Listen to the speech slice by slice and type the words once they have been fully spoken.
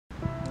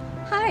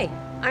Hi,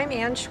 I'm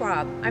Ann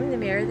Schwab. I'm the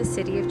mayor of the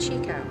city of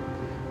Chico,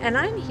 and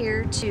I'm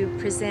here to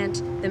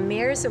present the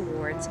Mayor's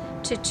Awards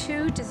to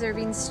two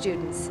deserving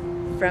students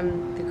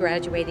from the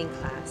graduating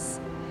class.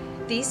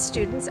 These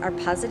students are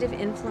positive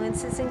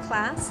influences in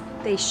class.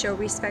 They show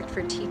respect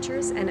for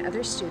teachers and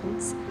other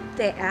students.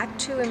 They act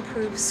to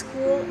improve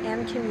school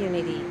and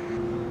community.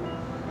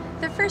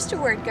 The first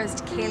award goes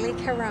to Kaylee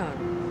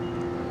Carone.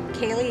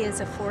 Kaylee is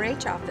a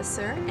 4-H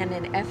officer and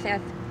an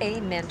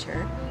FFA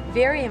mentor,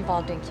 very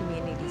involved in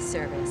community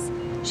service.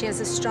 She has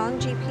a strong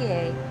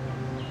GPA,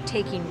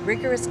 taking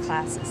rigorous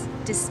classes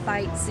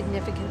despite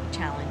significant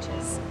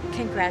challenges.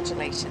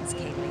 Congratulations,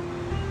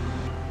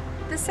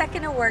 Kaylee. The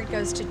second award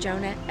goes to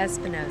Jonah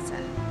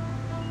Espinoza.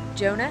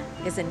 Jonah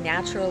is a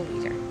natural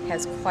leader,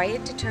 has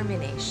quiet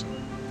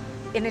determination.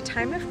 In a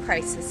time of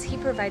crisis, he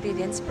provided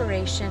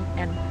inspiration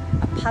and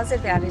a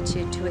positive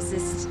attitude to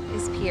assist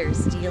his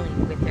peers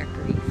dealing with their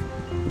grief.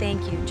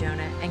 Thank you,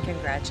 Jonah, and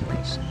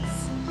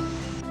congratulations.